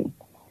addiction.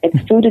 It's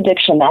food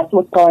addiction. That's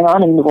what's going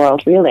on in the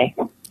world, really.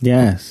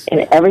 Yes.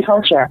 In every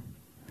culture.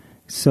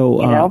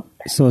 So,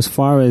 so as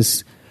far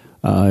as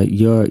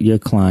your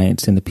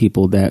clients and the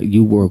people that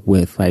you work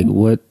with,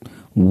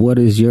 what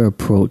is your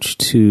approach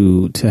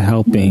to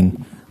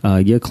helping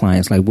your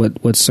clients?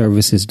 What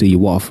services do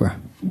you offer?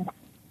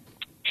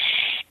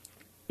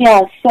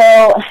 Yeah,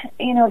 so,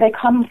 they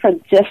come for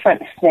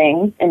different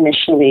things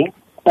initially,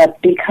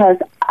 but because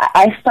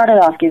I started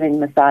off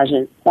giving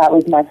massages, that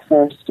was my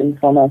first and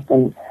foremost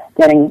in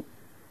getting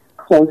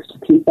close to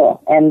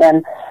people. And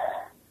then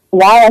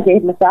while I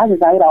gave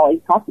massages, I would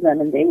always talk to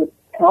them, and they would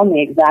tell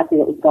me exactly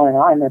what was going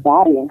on in their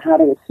body and how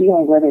they were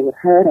feeling, where they would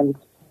hurt, and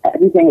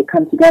everything would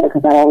come together,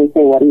 because I'd always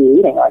say, what are you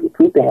eating? Are you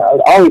pooping? I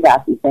would always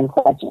ask these same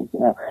questions,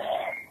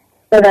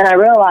 So then I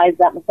realized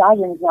that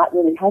massaging is not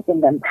really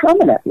helping them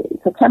permanently.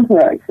 It's a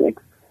temporary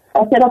fix.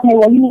 I said, okay,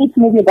 well, you need to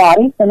move your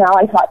body. So now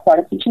I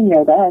started teaching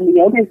yoga, and the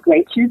yoga is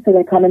great too. So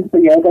they come in for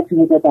yoga to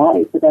move their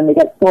body. So then they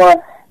get sore.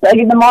 So I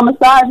give them all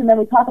massage, and then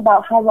we talk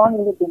about how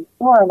long they've been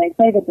sore. And they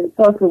say they've been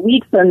sore for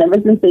weeks, and ever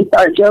since they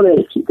started yoga,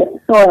 they keep getting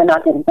sore and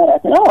not getting better. I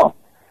said, oh,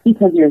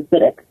 because you're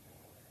acidic,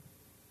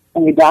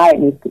 and your diet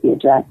needs to be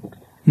adjusted.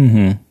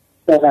 Mm-hmm.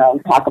 So then we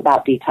talk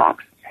about detox,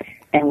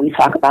 and we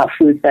talk about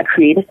foods that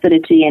create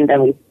acidity, and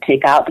then we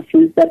take out the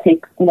foods that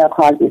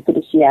cause the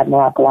acidity, add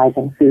more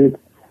alkalizing foods.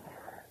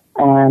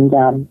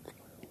 And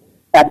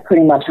that's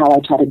pretty much how I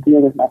try to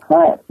deal with my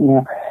clients.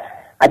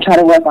 I try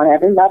to work on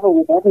every level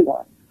with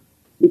everyone,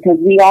 because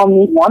we all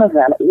need one of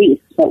them at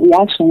least, but we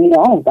actually need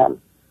all of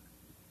them.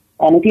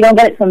 And if you don't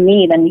get it from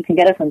me, then you can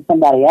get it from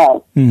somebody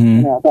else.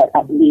 Mm-hmm. But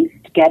at least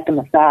get the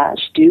massage,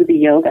 do the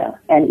yoga,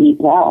 and eat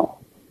well.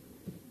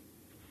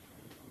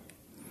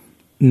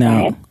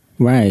 Now,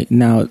 right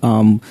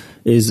now,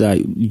 is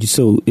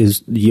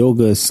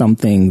yoga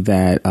something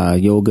that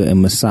yoga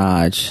and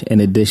massage, in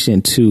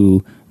addition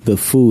to the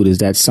food, is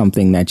that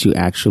something that you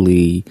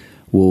actually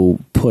will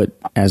put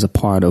as a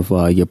part of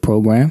your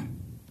program?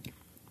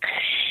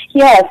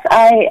 Yes,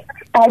 I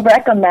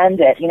recommend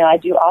it. I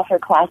do offer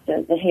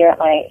classes here at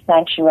my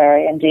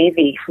sanctuary in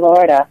Davie,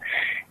 Florida,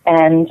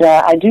 and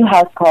I do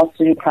house calls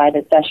to do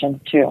private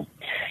sessions too,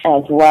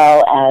 as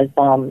well as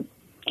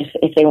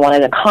if they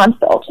wanted a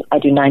consult, I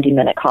do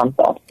 90-minute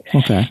consults.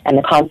 Okay. And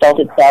the consult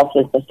itself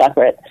is a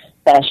separate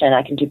session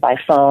I can do by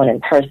phone,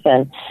 in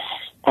person.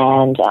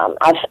 And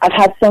I've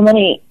had so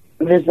many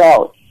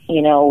results,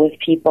 with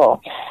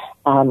people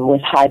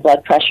with high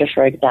blood pressure,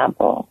 for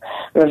example,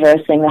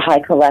 reversing the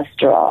high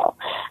cholesterol,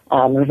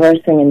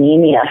 reversing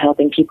anemia,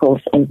 helping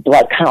people's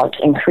blood count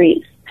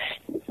increase,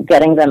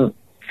 getting them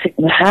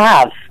to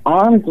have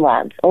arm's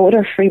length,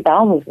 odor-free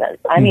bowel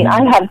movements. I mean,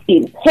 I have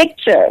seen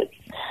pictures.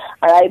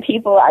 All right,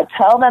 people, I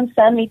tell them,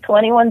 send me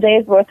 21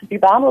 days worth of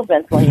your bowel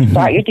movements when you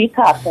start your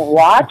detox, and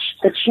watch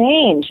the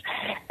change.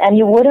 And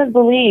you wouldn't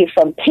believe,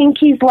 from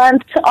pinky's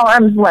length to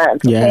arm's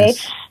length, okay?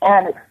 Yes.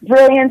 And it's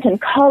brilliant in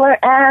color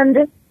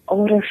and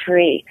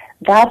odor-free.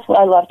 That's what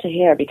I love to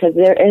hear, because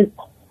there is,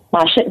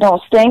 my shit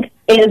don't stink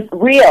is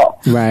real.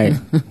 Right.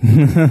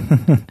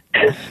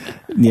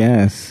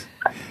 Yes.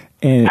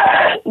 And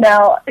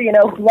now,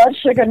 blood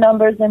sugar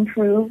numbers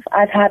improve.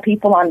 I've had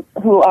people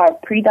who are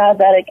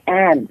pre-diabetic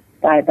and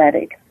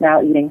diabetic, now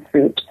eating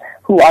fruit,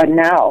 who are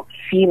now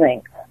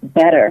feeling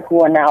better,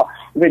 who are now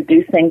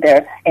reducing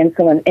their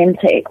insulin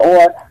intake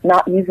or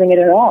not using it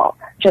at all,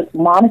 just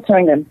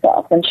monitoring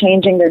themselves and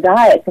changing their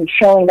diets and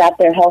showing that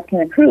their health can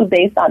improve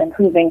based on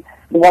improving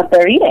what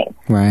they're eating.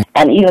 Right.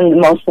 And even the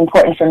most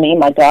important for me,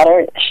 my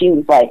daughter, she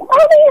was like,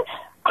 Mommy,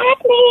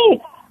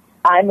 acne!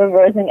 I'm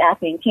reversing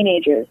acne in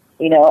teenagers,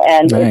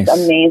 and nice. It's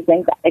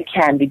amazing that it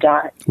can be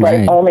done. But Right.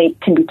 it only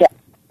can be done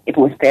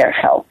with their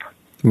help.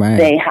 Right.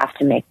 They have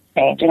to make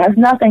change. It has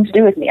nothing to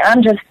do with me.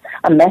 I'm just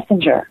a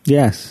messenger.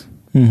 Yes.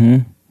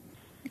 Mm-hmm.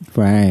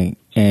 Right.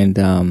 And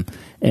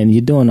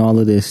you're doing all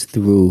of this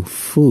through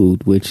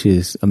food, which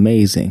is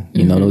amazing.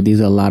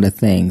 These are a lot of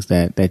things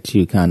that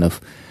you kind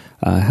of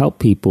help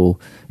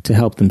people to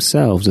help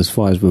themselves as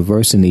far as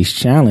reversing these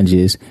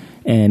challenges.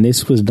 And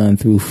this was done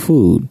through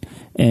food.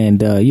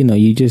 And,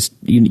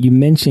 you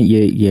mentioned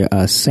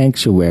your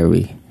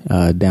sanctuary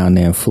down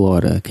there in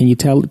Florida. Can you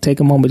take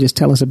a moment, just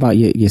tell us about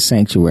your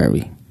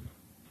sanctuary?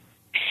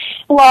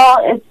 Well,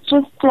 it's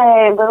just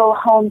a little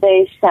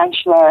home-based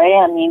sanctuary.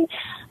 I mean,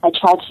 I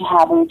try to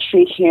have a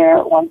retreat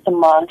here once a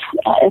month.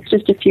 It's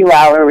just a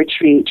few-hour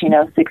retreat,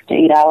 6 to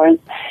 8 hours,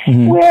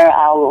 where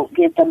I will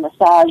give them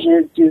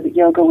massages, do the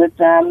yoga with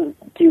them,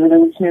 do a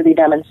little smoothie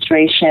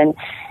demonstration,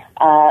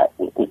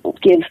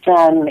 give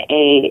them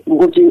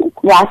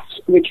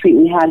last retreat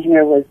we had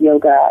here was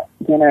yoga,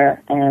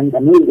 dinner, and a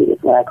movie is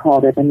what I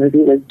called it. The movie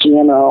was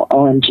GMO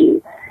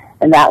OMG.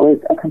 And that was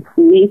a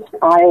complete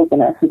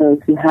eye-opener for those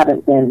who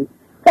haven't been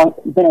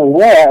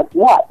aware of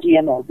what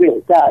GMO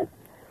really does.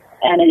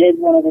 And it is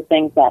one of the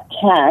things that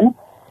can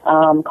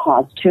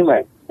cause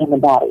tumors in the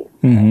body.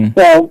 Mm-hmm.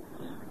 So,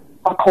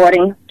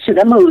 according to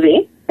the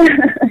movie,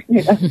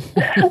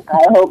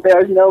 I hope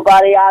there's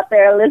nobody out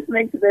there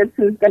listening to this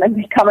who's going to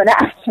be coming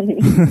after me.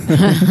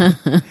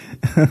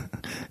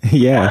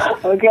 Yes.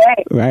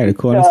 Okay. Right,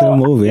 according to the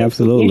movie,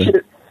 absolutely.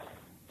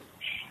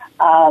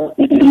 So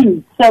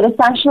the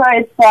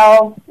sanctuary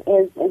itself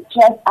is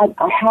just, I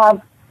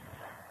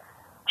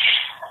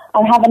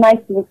have a nice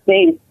little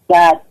space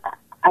that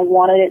I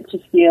wanted it to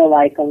feel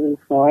like a little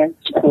forest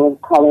full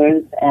of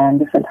colors and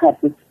different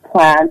types of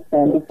plants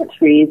and different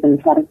trees, and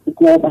try to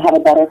build. I have a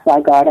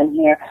butterfly garden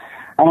here.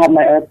 I have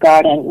my earth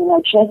garden,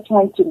 just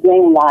trying to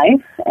bring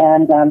life,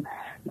 and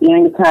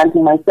doing the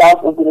planting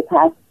myself over the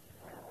past,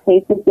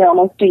 basically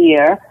almost a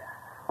year.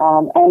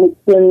 And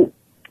it's been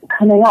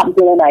coming up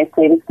really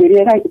nicely. The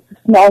studio, it's a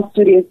small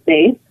studio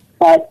space,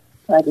 but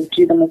I just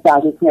do the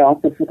massages here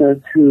also for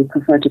those who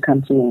prefer to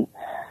come to me.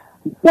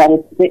 But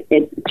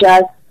it's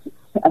just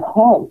a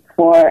home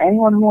for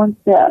anyone who wants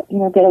to,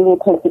 get a little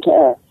closer to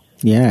earth.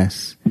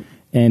 Yes.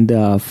 And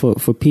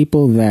for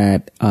people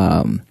that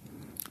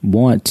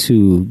want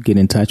to get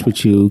in touch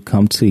with you,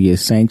 come to your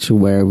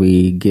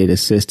sanctuary, get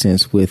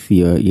assistance with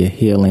your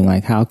healing,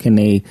 like how can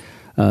they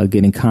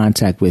get in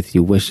contact with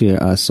you? What's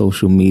your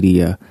social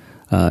media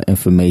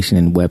information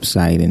and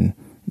website and,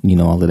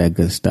 all of that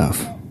good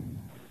stuff?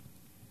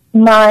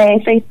 My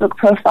Facebook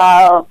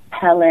profile,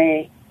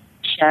 Pele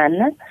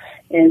Chen,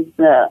 is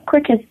the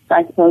quickest,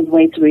 I suppose,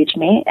 way to reach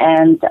me.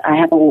 And I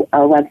have a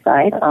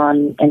website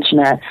on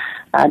internet,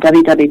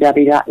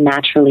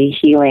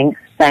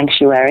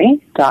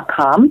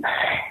 www.naturallyhealingsanctuary.com.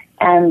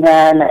 And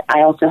then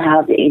I also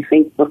have a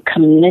Facebook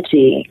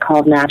community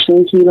called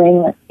Naturally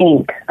Healing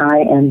Inc.,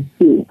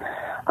 INC,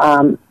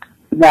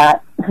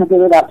 that has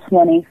about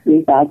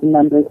 23,000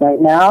 members right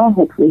now,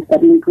 hopefully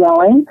steadily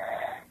growing.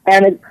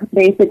 And it's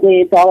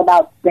all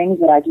about things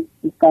that I just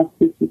discussed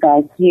with you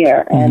guys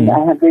here. And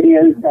I have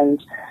videos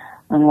and,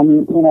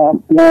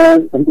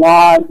 blogs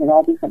and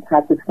all different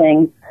types of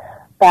things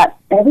that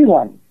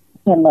everyone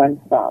can learn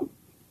from.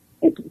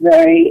 If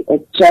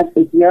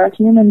you're a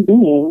human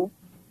being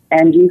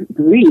and you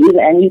breathe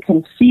and you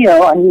can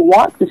feel and you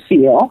want to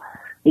feel,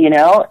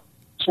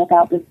 check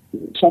out the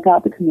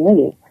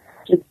community.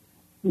 Just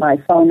my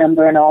phone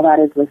number and all that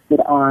is listed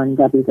on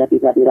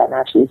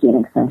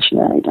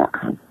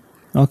www.naturallyhealingsanctuary.com.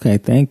 Okay,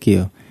 thank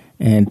you.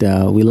 And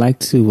we like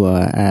to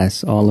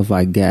ask all of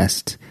our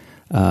guests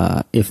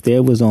if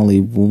there was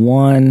only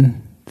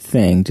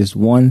just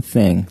one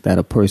thing that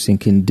a person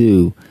can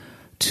do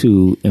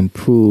to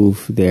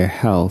improve their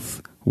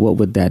health, what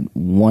would that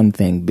one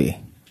thing be?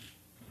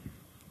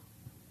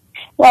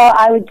 Well,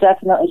 I would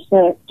definitely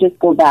just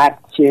go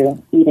back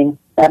to eating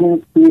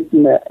 7 fruits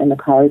in the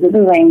colors of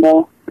the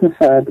rainbow,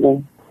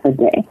 preferably a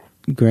day.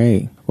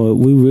 Great. Well,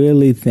 we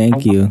really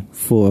thank you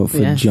for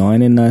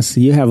joining us.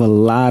 You have a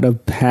lot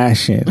of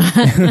passion.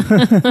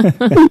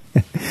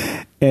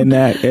 and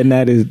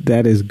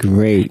that is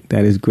great.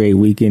 That is great.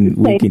 We can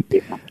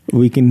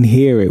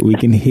hear it. We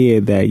can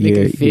hear that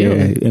you're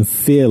and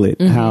feel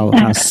it,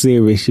 how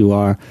serious you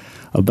are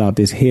about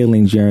this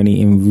healing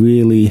journey and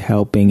really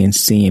helping and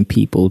seeing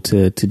people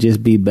to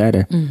just be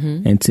better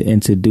and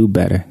to do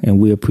better. And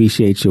we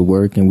appreciate your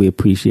work and we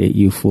appreciate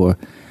you for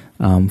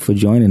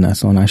joining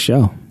us on our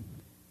show.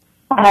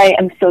 I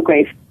am so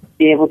grateful to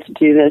be able to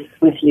do this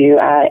with you.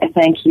 I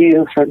thank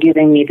you for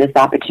giving me this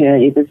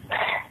opportunity. This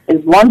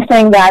is one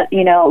thing that,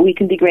 we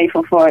can be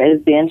grateful for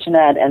is the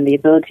internet and the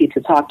ability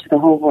to talk to the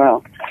whole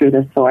world through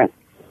this source.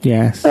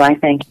 Yes. So I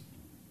thank you.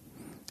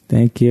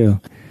 Thank you.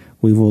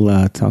 We will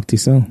talk to you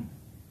soon.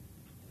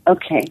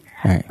 Okay.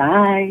 All right.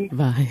 Bye.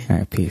 Bye. All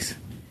right. Peace.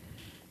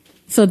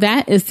 So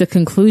that is the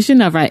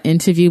conclusion of our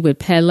interview with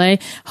Pele.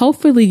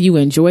 Hopefully you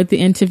enjoyed the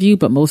interview,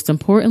 but most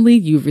importantly,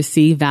 you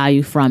received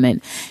value from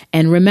it.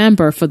 And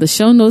remember, for the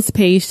show notes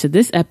page to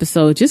this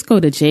episode, just go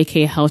to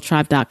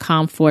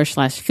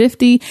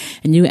jkhealthtribe.com/50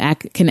 and you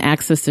can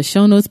access the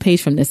show notes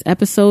page from this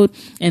episode.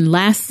 And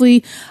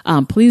lastly,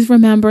 please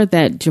remember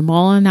that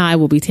Jamal and I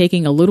will be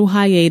taking a little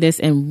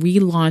hiatus and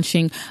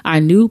relaunching our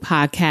new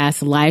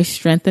podcast, Life,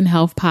 Strength, and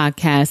Health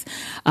Podcast,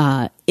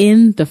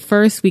 in the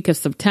first week of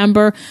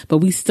September, but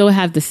we still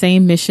have the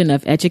same mission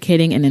of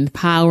educating and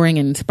empowering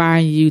and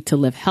inspiring you to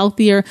live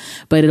healthier,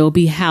 but it'll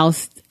be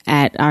housed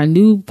at our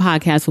new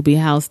podcast will be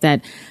housed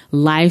at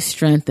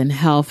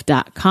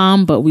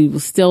lifestrengthandhealth.com, but you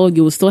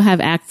will still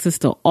have access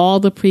to all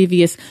the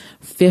previous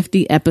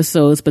 50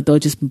 episodes, but they'll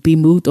just be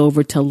moved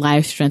over to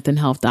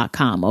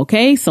lifestrengthandhealth.com.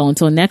 Okay. So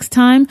until next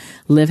time,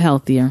 live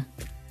healthier.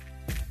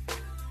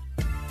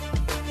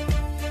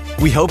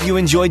 We hope you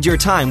enjoyed your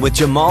time with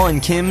Jamal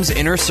and Kim's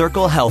Inner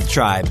Circle Health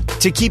Tribe.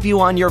 To keep you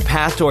on your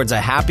path towards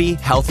a happy,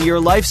 healthier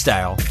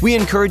lifestyle, we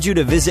encourage you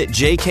to visit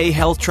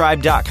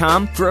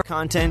jkhealthtribe.com for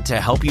content to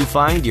help you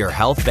find your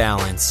health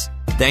balance.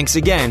 Thanks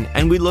again,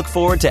 and we look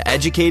forward to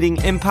educating,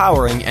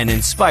 empowering, and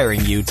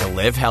inspiring you to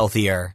live healthier.